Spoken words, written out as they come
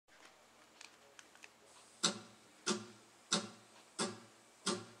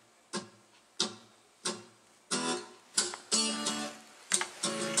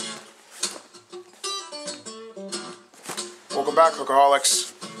Welcome back,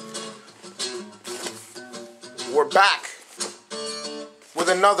 Hookaholics. We're back with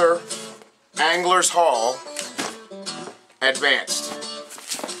another Angler's Haul Advanced.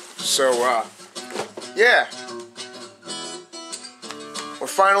 So, yeah. We're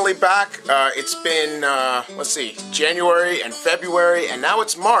finally back. It's been, let's see, January and February, and now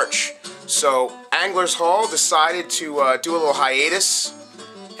it's March. So, Angler's Haul decided to do a little hiatus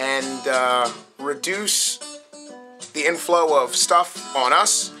and reduce the inflow of stuff on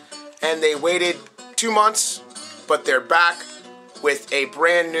us. And they waited 2 months, but they're back with a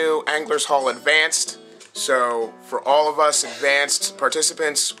brand new Angler's Haul Advanced. So, for all of us advanced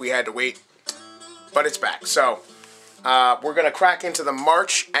participants, we had to wait, but it's back. So, we're going to crack into the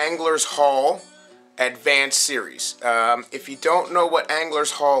March Angler's Haul Advanced Series. If you don't know what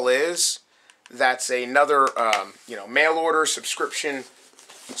Angler's Haul is, that's another, mail order subscription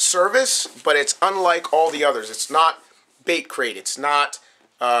service, but it's unlike all the others. It's not Bait Crate. It's not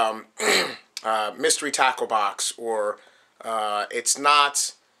MysteryTackleBox, or it's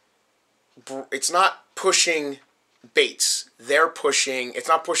not pushing baits. It's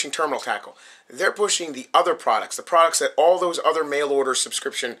not pushing terminal tackle. They're pushing the other products, the products that all those other mail order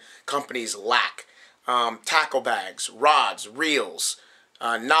subscription companies lack. Tackle bags, rods, reels,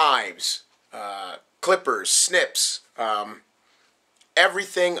 knives, clippers, snips,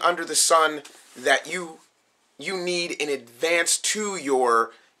 everything under the sun that you need in advance to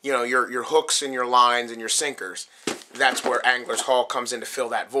your hooks and your lines and your sinkers. That's where Angler's Haul comes in to fill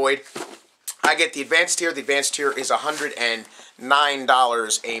that void. I get the advanced tier. The advanced tier is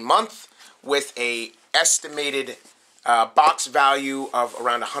 $109 a month with a estimated box value of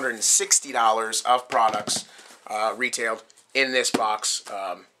around $160 of products retailed in this box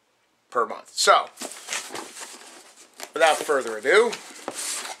per month. So, without further ado,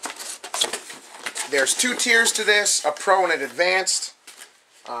 there's 2 tiers to this, a Pro and an Advanced.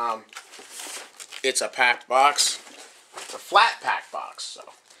 It's a packed box. It's a flat packed box.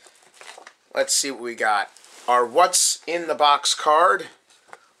 So, let's see what we got. Our What's in the Box card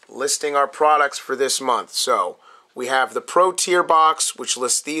listing our products for this month. So, we have the Pro tier box, which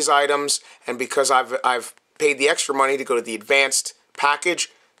lists these items, and because I've paid the extra money to go to the Advanced package,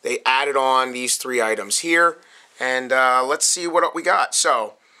 they added on these 3 items here. And let's see what we got.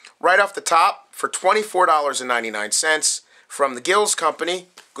 So, right off the top, for $24.99 from the Gills Company,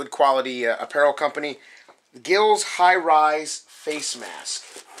 good quality apparel company, Gills High-Rise Face Mask.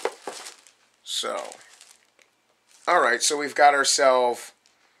 So, alright, so we've got ourselves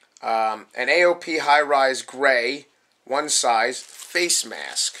an AOP High-Rise Gray, one size, face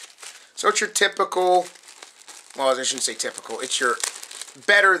mask. So it's your typical, well, I shouldn't say typical, it's your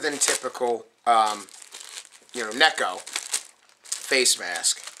better than typical, Necco face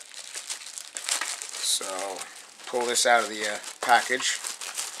mask. So, pull this out of the package.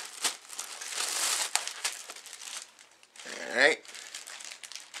 Alright.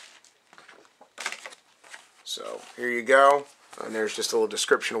 So, here you go. And there's just a little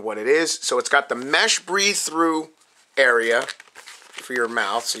description of what it is. So, it's got the mesh breathe-through area for your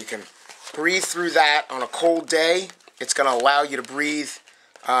mouth. So, you can breathe through that on a cold day. It's going to allow you to breathe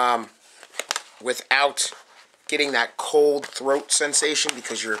without getting that cold throat sensation,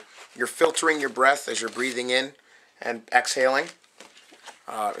 because you're filtering your breath as you're breathing in and exhaling.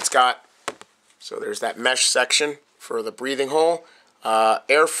 It's got, so there's that mesh section for the breathing hole.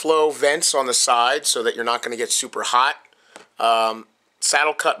 Airflow vents on the side so that you're not going to get super hot.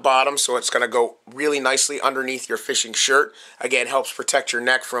 Saddle cut bottom, so it's going to go really nicely underneath your fishing shirt. Again, helps protect your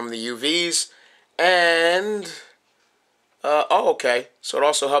neck from the UVs. And, okay, so it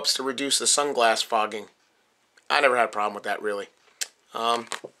also helps to reduce the sunglass fogging. I never had a problem with that, really.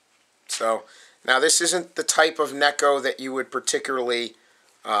 So, now this isn't the type of Necco that you would particularly,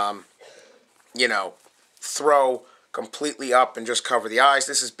 throw completely up and just cover the eyes.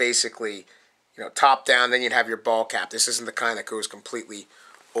 This is basically, top down, then you'd have your ball cap. This isn't the kind that goes completely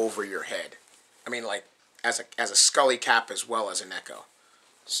over your head. I mean, like, as a Scully cap as well as a Necco.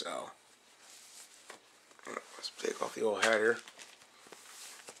 So, let's take off the old hat here.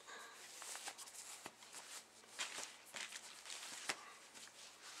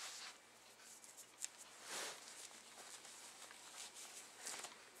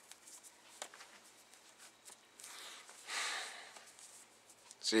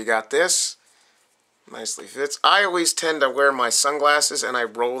 So you got this, nicely fits. I always tend to wear my sunglasses and I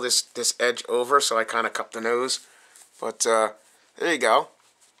roll this edge over, so I kind of cup the nose. But there you go.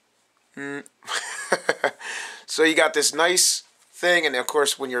 So you got this nice thing, and of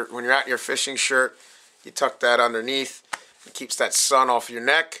course when you're out in your fishing shirt, you tuck that underneath. It keeps that sun off your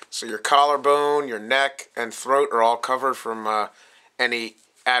neck, so your collarbone, your neck, and throat are all covered from any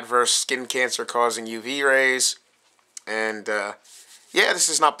adverse skin cancer causing UV rays. And yeah, this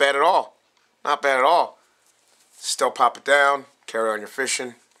is not bad at all. Not bad at all. Still pop it down, carry on your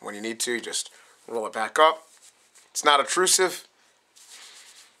fishing. When you need to, you just roll it back up. It's not obtrusive.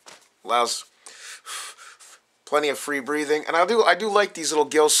 Allows plenty of free breathing. And I do like these little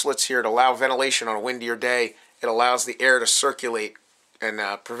gill slits here to allow ventilation on a windier day. It allows the air to circulate and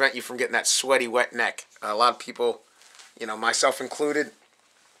prevent you from getting that sweaty, wet neck. A lot of people, you know, myself included,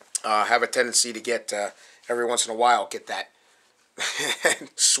 have a tendency to get, every once in a while, get that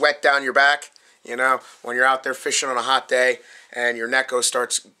sweat down your back, you know, when you're out there fishing on a hot day and your neck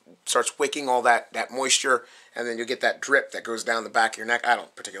starts wicking all that moisture, and then you get that drip that goes down the back of your neck. I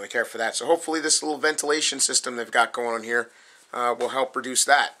don't particularly care for that. So hopefully this little ventilation system they've got going on here will help reduce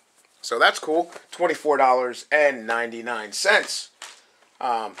that. So that's cool. $24.99.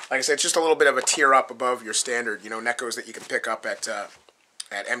 Like I said, it's just a little bit of a tier up above your standard, you know, Neckos that you can pick up at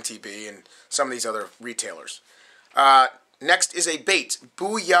MTB and some of these other retailers. Next is a bait,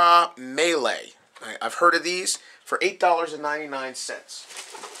 𝕾𝖆𝖆𝖊𝖊. I've heard of these for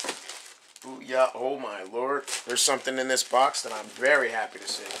 $8.99. Booyah, oh my lord. There's something in this box that I'm very happy to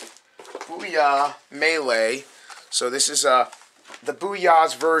see. 𝕾𝖆𝖆𝖊𝖊. So this is the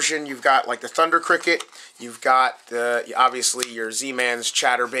Booyah's version. You've got like the Thunder Cricket. You've got obviously your Z-Man's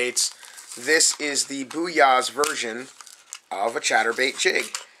chatterbaits. This is the Booyah's version of a chatterbait jig.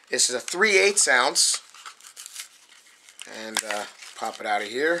 This is a 3/8 ounce. And pop it out of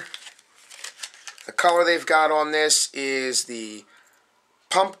here. The color they've got on this is the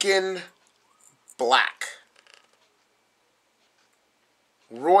pumpkin black.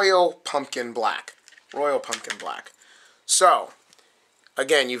 Royal pumpkin black. Royal pumpkin black. So,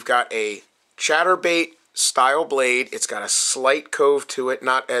 again, you've got a chatterbait style blade. It's got a slight cove to it,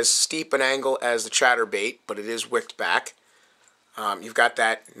 not as steep an angle as the chatterbait, but it is wicked back. You've got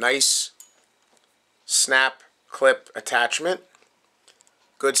that nice snap clip attachment.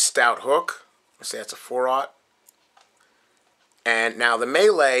 Good stout hook. Let's say that's a 4/0. And now the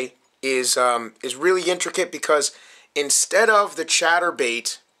melee is really intricate because instead of the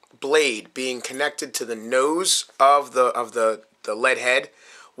chatterbait blade being connected to the nose of the lead head,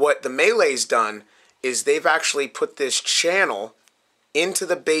 what the melee's done is they've actually put this channel into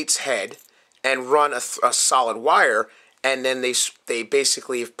the bait's head and run a solid wire, and then they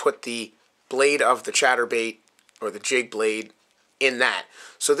basically have put the blade of the chatterbait or the jig blade in that.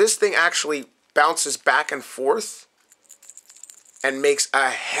 So this thing actually bounces back and forth and makes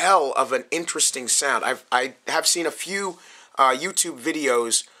a hell of an interesting sound. I have seen a few YouTube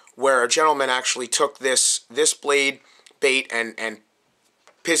videos where a gentleman actually took this blade bait and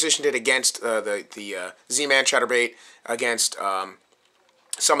positioned it against the Z-Man chatterbait against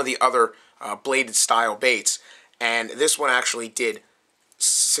some of the other bladed style baits, and this one actually did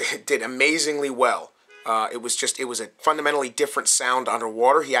amazingly well. It was a fundamentally different sound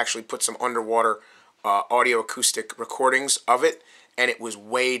underwater. He actually put some underwater audio acoustic recordings of it, and it was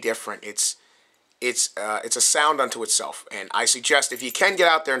way different. It's a sound unto itself, and I suggest if you can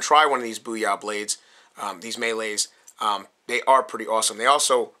get out there and try one of these Booyah blades, these melees, they are pretty awesome. They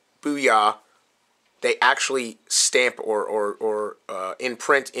also, Booyah, they actually stamp or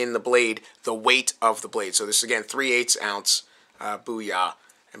imprint in the blade the weight of the blade. So this is, again, 3/8 ounce Booyah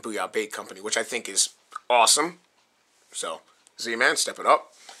and Booyah Bait Company, which I think is awesome. So, Z-Man, step it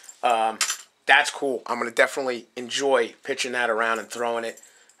up. That's cool. I'm going to definitely enjoy pitching that around and throwing it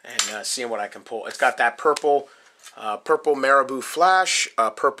and seeing what I can pull. It's got that purple marabou flash,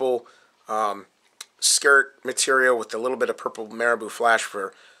 purple skirt material with a little bit of purple marabou flash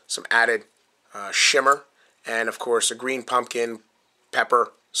for some added shimmer, and of course a green pumpkin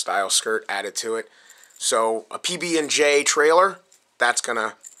pepper style skirt added to it. So a PB&J trailer, that's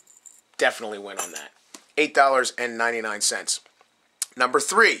gonna definitely win on that. $8.99. Number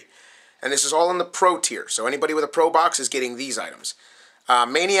 3, and this is all in the pro tier, so anybody with a pro box is getting these items.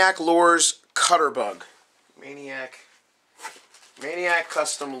 Maniac Lures Cutter Bug. Maniac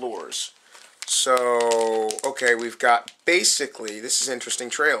Custom Lures. So, okay, we've got basically, this is an interesting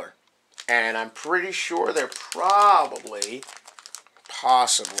trailer. And I'm pretty sure they're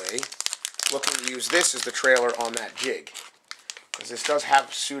possibly looking to use this as the trailer on that jig. Because this does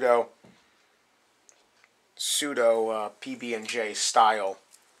have pseudo PB&J style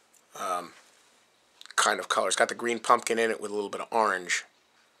kind of color. It's got the green pumpkin in it with a little bit of orange.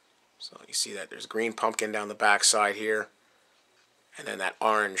 So you see that there's green pumpkin down the back side here, and then that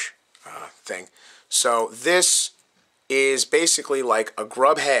orange thing. So this is basically like a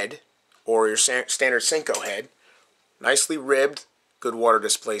grub head or your standard Senko head nicely ribbed, good water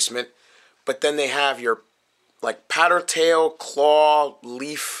displacement. But then they have your like paddle tail, claw,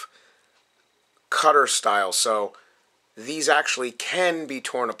 leaf, cutter style. So these actually can be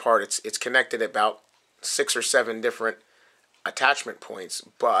torn apart. It's connected at about 6 or 7 different attachment points,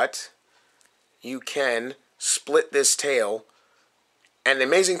 but you can split this tail. And the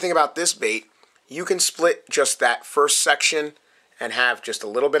amazing thing about this bait, you can split just that first section and have just a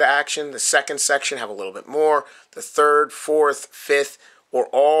little bit of action. The second section have a little bit more. The third, fourth, fifth, or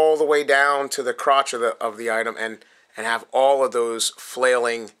all the way down to the crotch of the item and have all of those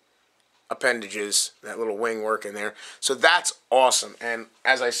flailing appendages, that little wing work in there. So that's awesome. And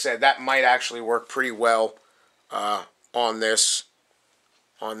as I said, that might actually work pretty well on this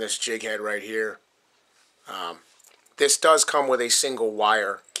jig head right here. This does come with a single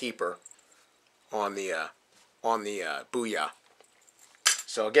wire keeper on the 𝕾𝖆𝖆.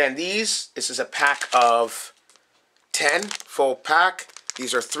 So again, this is a pack of 10, full pack.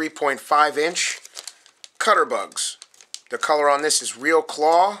 These are 3.5-inch cutter bugs. The color on this is real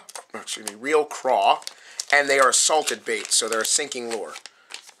craw, and they are a salted bait, so they're a sinking lure,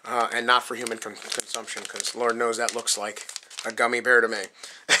 and not for human consumption, because Lord knows that looks like a gummy bear to me.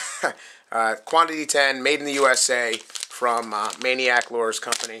 Quantity 10, made in the USA from Maniac Lures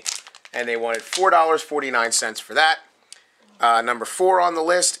Company, and they wanted $4.49 for that. Number 4 on the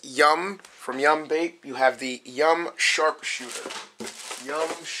list, Yum from Yum Bait. You have the Yum Sharpshooter. Yum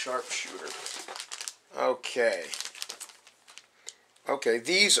Sharpshooter. Okay. Okay,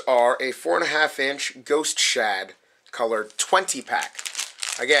 these are a 4.5-inch Ghost Shad colored 20-pack.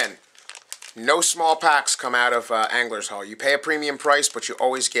 Again, no small packs come out of Angler's Haul. You pay a premium price, but you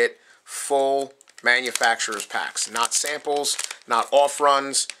always get full manufacturer's packs. Not samples, not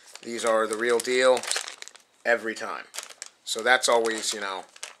off-runs. These are the real deal every time. So that's always, you know,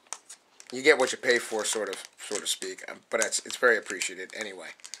 you get what you pay for, so to speak. But it's very appreciated anyway.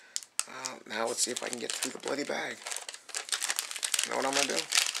 Now let's see if I can get through the bloody bag. You know what I'm going to do?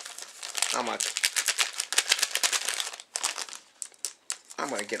 I'm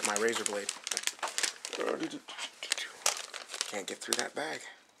going to get my razor blade. Can't get through that bag.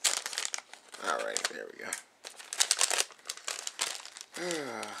 Alright, there we go.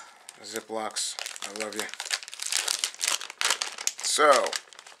 Ziplocs, I love you. So,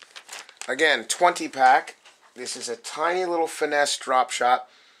 again, 20-pack. This is a tiny little finesse drop shot,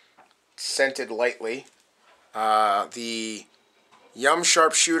 scented lightly. The Yum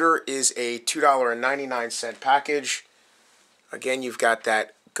Sharpshooter is a $2.99 package. Again, you've got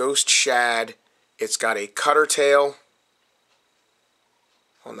that Ghost Shad. It's got a cutter tail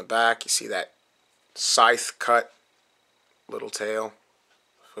on the back. You see that scythe cut little tail.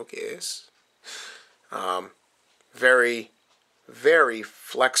 Focus. Very, very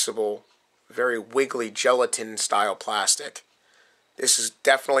flexible, very wiggly gelatin style plastic. This is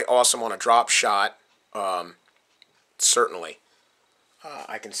definitely awesome on a drop shot. Certainly.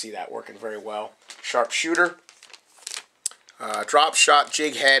 I can see that working very well. Sharpshooter. Drop shot,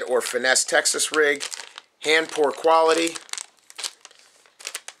 jig head, or finesse Texas rig. Hand pour quality.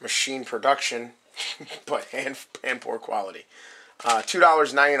 Machine production, but hand pour quality.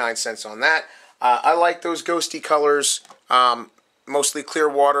 $2.99 on that. I like those ghosty colors. Mostly clear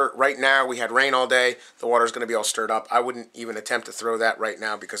water. Right now, we had rain all day. The water's going to be all stirred up. I wouldn't even attempt to throw that right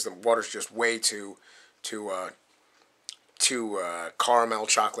now because the water's just way too caramel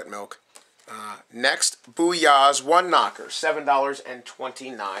chocolate milk. Next, 𝕾𝖆𝖆𝖊 one knocker,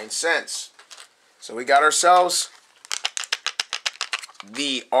 $7.29. So we got ourselves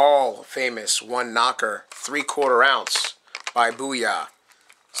the all famous one knocker 3/4 ounce by 𝕾𝖆𝖆𝖊.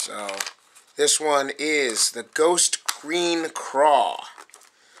 So this one is the Ghost Green Craw.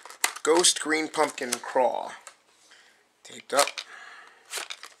 Ghost Green Pumpkin Craw. Taped up.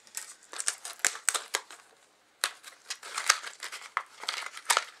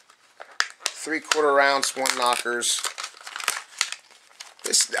 Three-quarter ounce one knockers.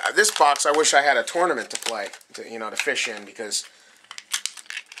 This box, I wish I had a tournament to play, to fish in, because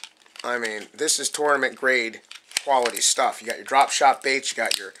I mean, this is tournament grade quality stuff. You got your drop shot baits, you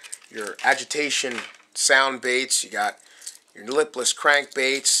got your agitation sound baits, you got your lipless crank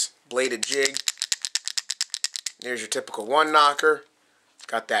baits, bladed jig. There's your typical one knocker.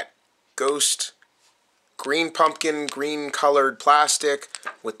 Got that Ghost green pumpkin, green colored plastic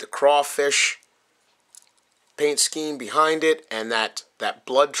with the crawfish paint scheme behind it, and that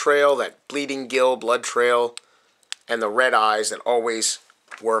blood trail, that bleeding gill blood trail, and the red eyes that always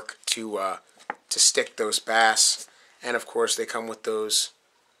work to stick those bass. And of course they come with those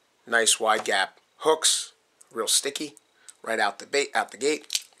nice wide gap hooks, real sticky, right out the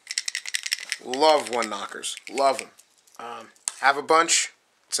gate. Love one knockers, love them. Have a bunch.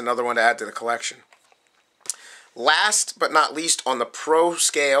 It's another one to add to the collection. Last but not least on the pro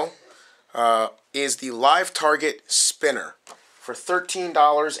scale is the Live Target spinner for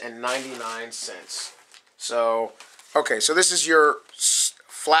 $13.99. So, okay, so this is your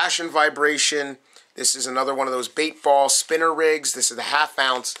flash and vibration. This is another one of those bait ball spinner rigs. This is the 1/2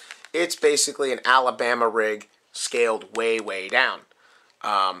 ounce. It's basically an Alabama rig scaled way, way down.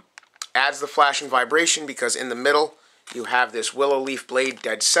 Adds the flash and vibration because in the middle you have this willow leaf blade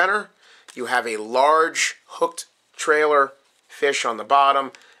dead center. You have a large hooked trailer fish on the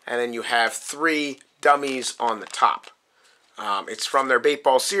bottom, and then you have 3 dummies on the top. It's from their bait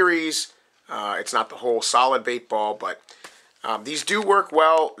ball series. It's not the whole solid bait ball, but these do work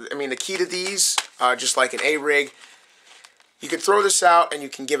well. I mean, the key to these, just like an A-rig, you can throw this out and you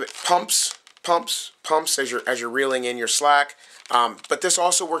can give it pumps as you're reeling in your slack. But this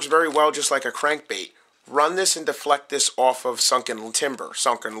also works very well just like a crankbait. Run this and deflect this off of sunken timber,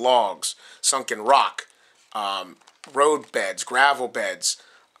 sunken logs, sunken rock, road beds, gravel beds,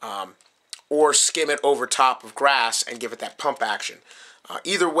 or skim it over top of grass and give it that pump action.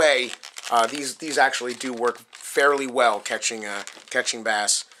 Either way, these actually do work fairly well catching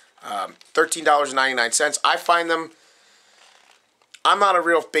bass. $13.99. I find them. I'm not a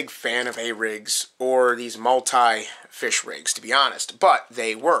real big fan of A-rigs or these multi-fish rigs, to be honest, but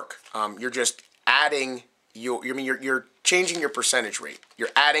they work. You're just adding you're changing your percentage rate.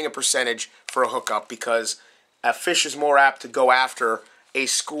 You're adding a percentage for a hookup because a fish is more apt to go after a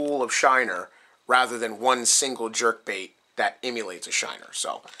school of shiner rather than one single jerk bait that emulates a shiner.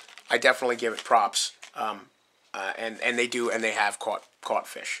 So I definitely give it props, and they do, and they have caught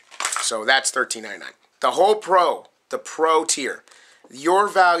fish. So that's $13.99. The pro tier. Your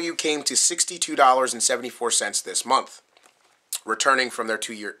value came to $62.74 this month, returning from their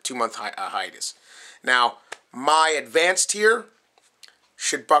 2-month hiatus. Now, my advanced tier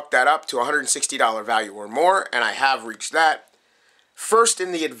should buck that up to $160 value or more, and I have reached that. First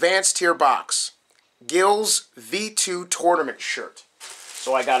in the advanced tier box, 𝕾𝖍𝖆 tournament shirt.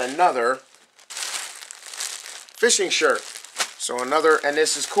 So I got another fishing shirt. So and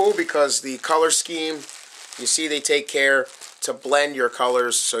this is cool because the color scheme, you see they take care to blend your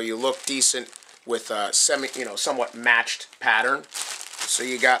colors so you look decent with a somewhat matched pattern. So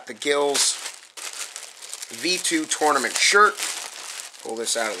you got the 𝕾𝖍𝖆 tournament shirt. Pull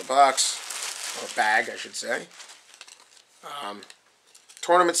this out of the box, or bag, I should say.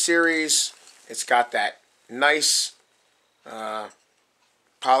 Tournament series. It's got that nice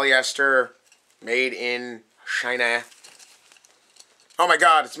polyester, made in China. Oh my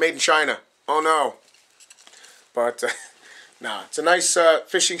God, it's made in China. Oh no. But nah, it's a nice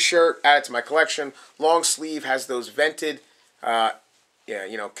fishing shirt. Added to my collection. Long sleeve, has those vented,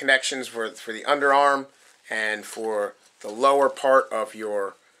 connections for the underarm and for the lower part of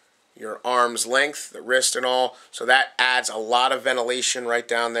your arm's length, the wrist and all. So that adds a lot of ventilation right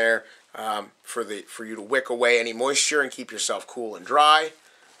down there for you to wick away any moisture and keep yourself cool and dry.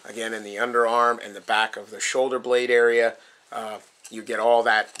 Again, in the underarm and the back of the shoulder blade area, you get all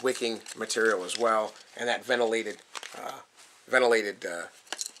that wicking material as well, and that ventilated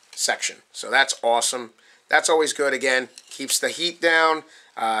section. So that's awesome. That's always good. Again, keeps the heat down.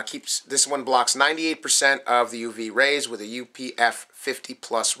 This one blocks 98% of the UV rays with a UPF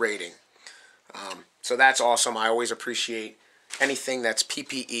 50+ rating. So that's awesome. I always appreciate anything that's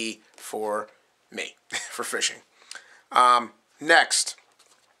PPE for me, for fishing. Next,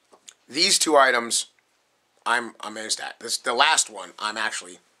 these 2 items I'm amazed at. The last one I'm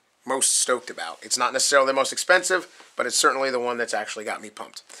actually most stoked about. It's not necessarily the most expensive, but it's certainly the one that's actually got me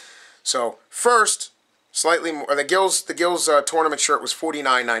pumped. So first, slightly more. The 𝕾𝖆 tournament shirt was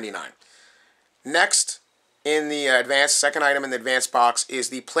 $49.99. Next, in the second item in the advanced box is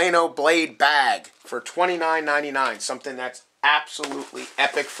the Plano blade bag for $29.99. Something that's absolutely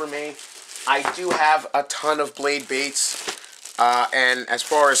epic for me. I do have a ton of blade baits, and as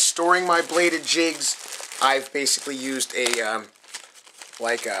far as storing my bladed jigs, I've basically used a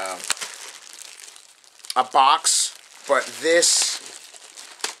box, but this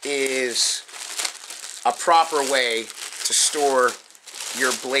is a proper way to store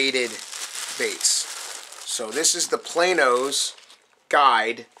your bladed baits. So this is the Plano's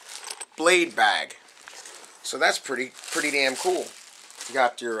Guide blade bag. So that's pretty damn cool. You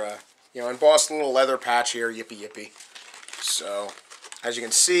got your embossed little leather patch here, yippee yippee. So as you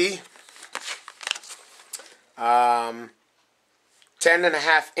can see,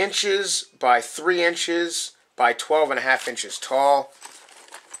 10.5 inches by 3 inches by 12.5 inches tall.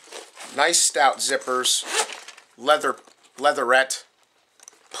 Nice stout zippers, leatherette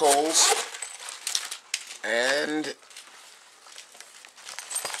pulls, and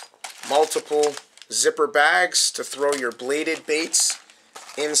multiple zipper bags to throw your bladed baits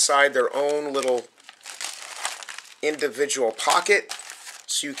inside their own little individual pocket,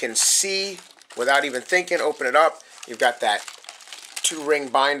 so you can see without even thinking. Open it up. You've got that 2-ring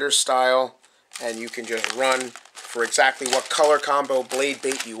binder style, and you can just run for exactly what color combo blade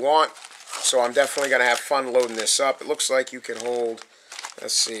bait you want. So I'm definitely going to have fun loading this up. It looks like you can hold,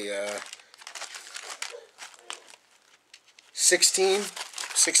 let's see,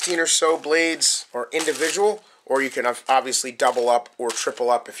 16 or so blades or individual, or you can obviously double up or triple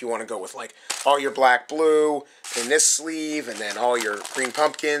up if you want to go with like all your black blue in this sleeve, and then all your green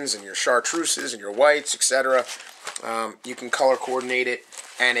pumpkins and your chartreuses and your whites, etc. You can color coordinate it,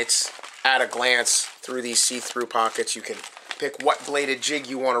 and it's at a glance through these see-through pockets. You can pick what bladed jig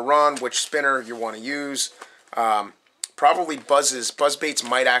you want to run, which spinner you want to use. Probably buzz baits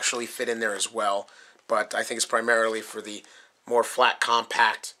might actually fit in there as well, but I think it's primarily for the more flat,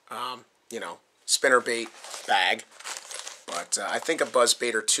 compact, spinner bait bag. But I think a buzz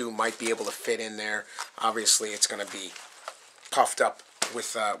bait or two might be able to fit in there. Obviously, it's going to be puffed up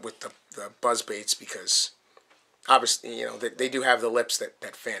with the buzz baits, because obviously, they do have the lips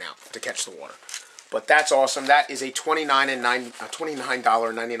that fan out to catch the water. But that's awesome. That is a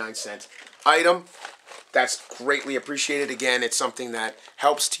 $29.99 item. That's greatly appreciated. Again, it's something that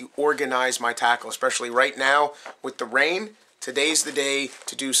helps to organize my tackle, especially right now with the rain. Today's the day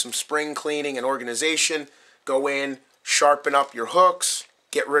to do some spring cleaning and organization. Go in, sharpen up your hooks,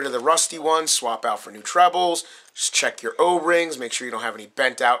 get rid of the rusty ones, swap out for new trebles, just check your O-rings, make sure you don't have any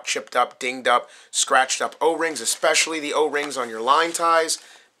bent out, chipped up, dinged up, scratched up O-rings, especially the O-rings on your line ties.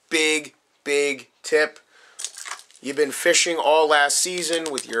 Big tip. You've been fishing all last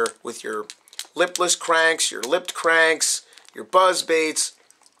season with your lipless cranks, your lipped cranks, your buzz baits.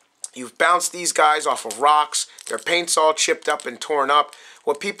 You've bounced these guys off of rocks. Their paint's all chipped up and torn up.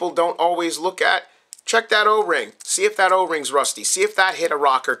 What people don't always look at, check that O-ring. See if that O-ring's rusty. See if that hit a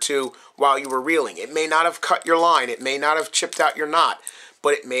rock or two while you were reeling. It may not have cut your line. It may not have chipped out your knot,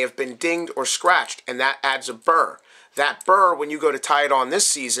 but it may have been dinged or scratched, and that adds a burr. That burr, when you go to tie it on this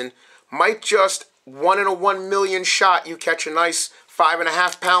season, might just 1 in a 1 million shot you catch a nice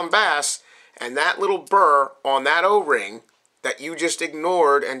 5.5-pound bass, and that little burr on that O-ring that you just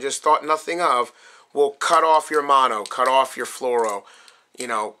ignored and just thought nothing of will cut off your mono, cut off your fluoro,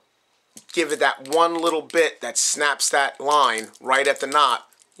 give it that one little bit that snaps that line right at the knot.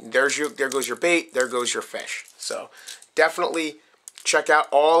 There goes your bait, there goes your fish. So definitely check out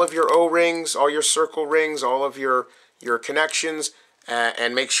all of your O-rings, all your circle rings, all of your connections,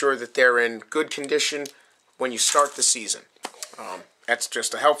 and make sure that they're in good condition when you start the season. That's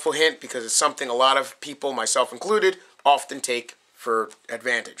just a helpful hint, because it's something a lot of people, myself included, often take for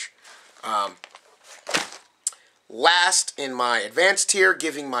advantage. Last in my advanced tier,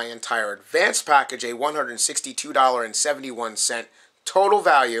 giving my entire advanced package a $162.71 total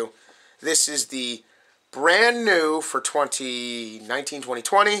value. This is the brand new for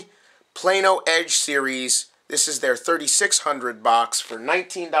 2019-2020 Plano Edge series. This is their 3600 box for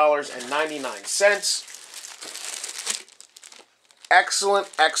 $19.99. Excellent.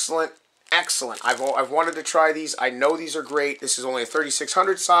 I've wanted to try these. I know these are great. This is only a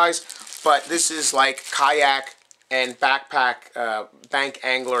 3600 size, but this is like kayak and backpack bank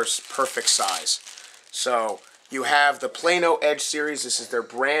angler's perfect size. So you have the Plano Edge series. This is their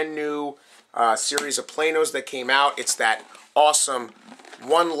brand new series of Planos that came out. It's that awesome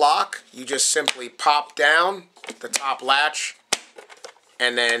one lock. You just simply pop down the top latch,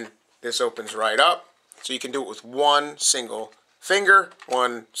 and then this opens right up. So you can do it with one single finger,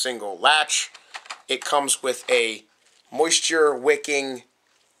 one single latch. It comes with a moisture wicking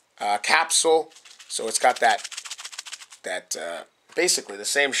capsule, so it's got that basically the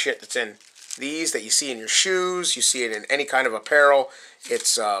same shit that's in these that you see in your shoes. You see it in any kind of apparel.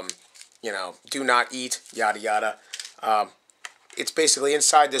 It's do not eat, yada yada. It's basically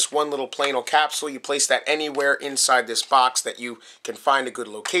inside this one little Plano capsule. You place that anywhere inside this box that you can find a good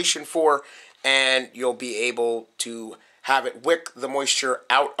location for, and you'll be able to have it wick the moisture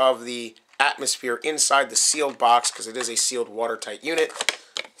out of the atmosphere inside the sealed box, because it is a sealed watertight unit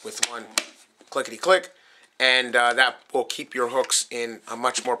with one clickety-click, and that will keep your hooks in a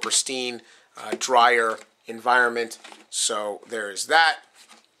much more pristine, drier environment. So there is that.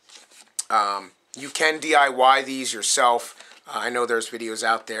 You can DIY these yourself. I know there's videos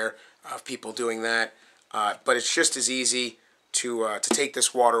out there of people doing that, but it's just as easy to take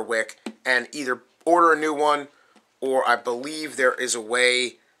this water wick and either order a new one, or I believe there is a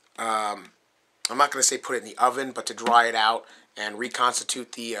way, I'm not going to say put it in the oven, but to dry it out and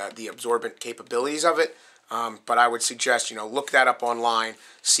reconstitute the absorbent capabilities of it. But I would suggest, look that up online,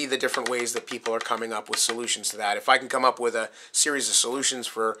 see the different ways that people are coming up with solutions to that. If I can come up with a series of solutions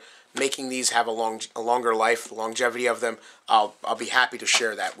for making these have a longer life, the longevity of them, I'll be happy to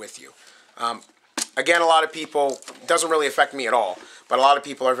share that with you. Again, a lot of people, it doesn't really affect me at all, but a lot of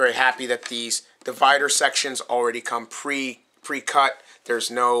people are very happy that these divider sections already come pre-cut. There's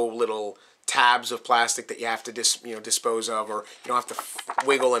no little tabs of plastic that you have to dispose of, or you don't have to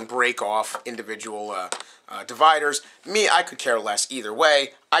wiggle and break off individual dividers. Me, I could care less either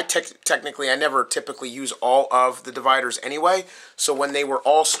way. I never typically use all of the dividers anyway, so when they were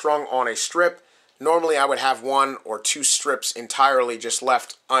all strung on a strip, normally I would have 1 or 2 strips entirely just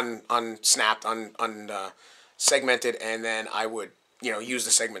left unsnapped, segmented, and then I would use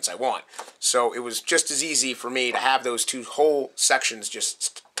the segments I want. So it was just as easy for me to have those 2 whole sections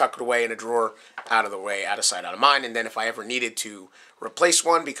just tucked away in a drawer, out of the way, out of sight, out of mind. And then if I ever needed to replace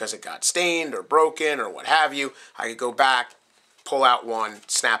one because it got stained or broken or what have you, I could go back, pull out one,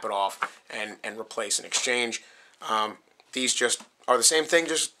 snap it off, and replace and exchange. These just are the same thing,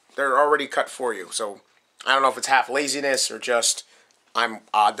 just they're already cut for you. So I don't know if it's half laziness or just I'm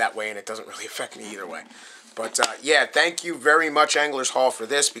odd that way and it doesn't really affect me either way. But yeah, thank you very much, Anglers Hall, for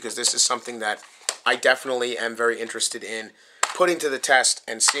this, because this is something that I definitely am very interested in putting to the test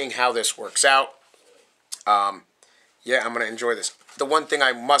and seeing how this works out. Yeah, I'm going to enjoy this. The one thing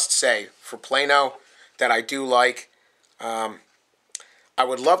I must say for Plano that I do like, I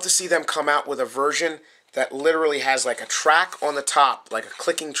would love to see them come out with a version that literally has like a track on the top, like a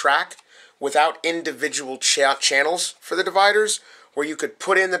clicking track, without individual channels for the dividers, where you could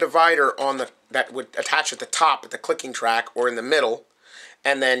put in the divider on that would attach at the top at the clicking track or in the middle,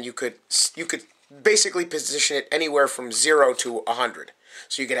 and then you could basically position it anywhere from 0 to 100.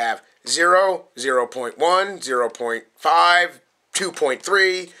 So you could have 0, 0.1, 0.5,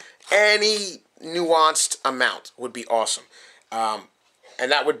 2.3, any nuanced amount would be awesome. And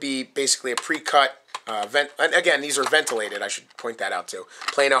that would be basically a pre-cut and again, these are ventilated. I should point that out too.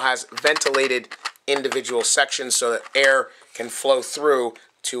 Plano has ventilated individual sections so that air can flow through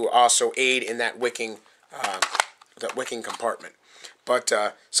to also aid in that wicking compartment. But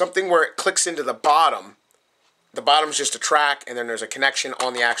something where it clicks into the bottom. The bottom's just a track, and then there's a connection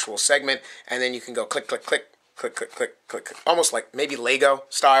on the actual segment, and then you can go click, click, click, click, click, click, click, almost like maybe Lego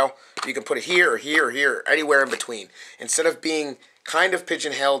style. You can put it here or here or here, anywhere in between. Instead of being kind of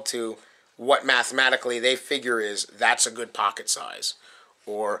pigeon-held to what mathematically they figure is that's a good pocket size,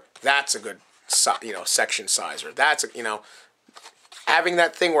 or that's a good section size, or that's having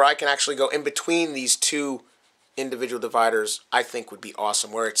that thing where I can actually go in between these 2 individual dividers, I think would be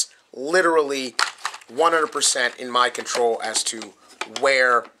awesome, where it's literally 100% in my control as to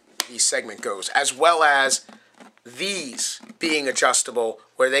where the segment goes, as well as these being adjustable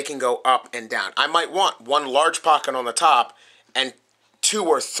where they can go up and down. I might want 1 large pocket on the top and 2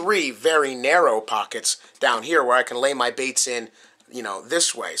 or 3 very narrow pockets down here where I can lay my baits in,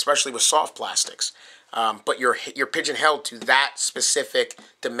 this way, especially with soft plastics. But you're pigeon-held to that specific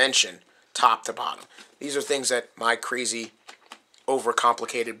dimension, top to bottom. These are things that my crazy,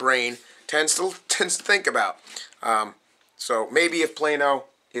 overcomplicated brain tends to think about. So maybe if Plano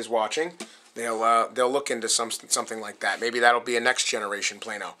is watching, they'll look into something like that. Maybe that'll be a next generation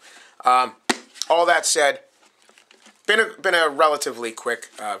Plano. All that said, been a relatively quick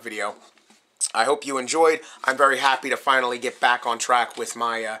video. I hope you enjoyed. I'm very happy to finally get back on track with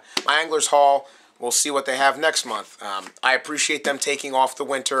my my Anglers Haul. We'll see what they have next month. I appreciate them taking off the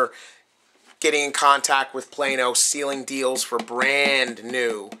winter, getting in contact with Plano, sealing deals for brand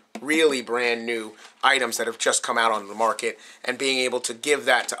new, really brand new items that have just come out on the market, and being able to give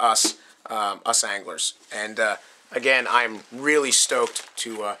that to us anglers. And again, I'm really stoked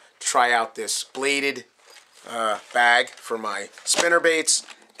to try out this bladed bag for my spinner baits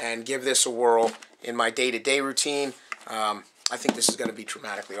and give this a whirl in my day-to-day routine. I think this is going to be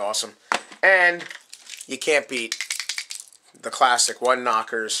dramatically awesome. And you can't beat the classic one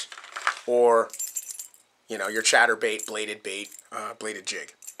knockers or your chatterbait bladed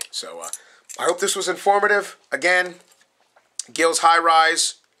jig. So I hope this was informative. Again, Gill's High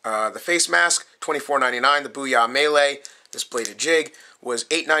Rise, the face mask, $24.99. The 𝕾𝖆𝖆𝖊𝖓, this bladed jig, was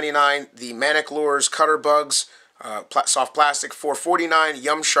 $8.99. The Manic Lures Cutter Bugs, soft plastic, $4.49.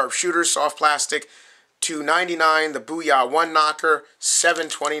 Yum Sharpshooters, soft plastic, $2.99. The Booyah One Knocker,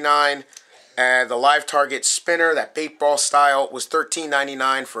 $7.29. The Live Target Spinner, that bait ball style, was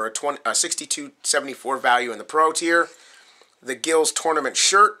 $13.99 for a $62.74 value in the Pro tier. The Gill's Tournament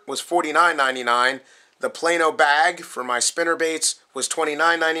Shirt was $49.99. The Plano Bag for my spinner baits was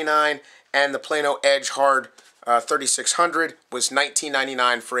 $29.99. And the Plano Edge Hard 3600 was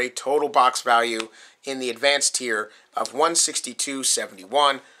 $19.99 for a total box value in the advanced tier of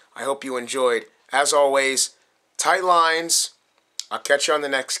 $162.71. I hope you enjoyed. As always, tight lines. I'll catch you on the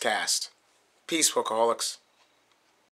next cast. Peace, Bookaholics.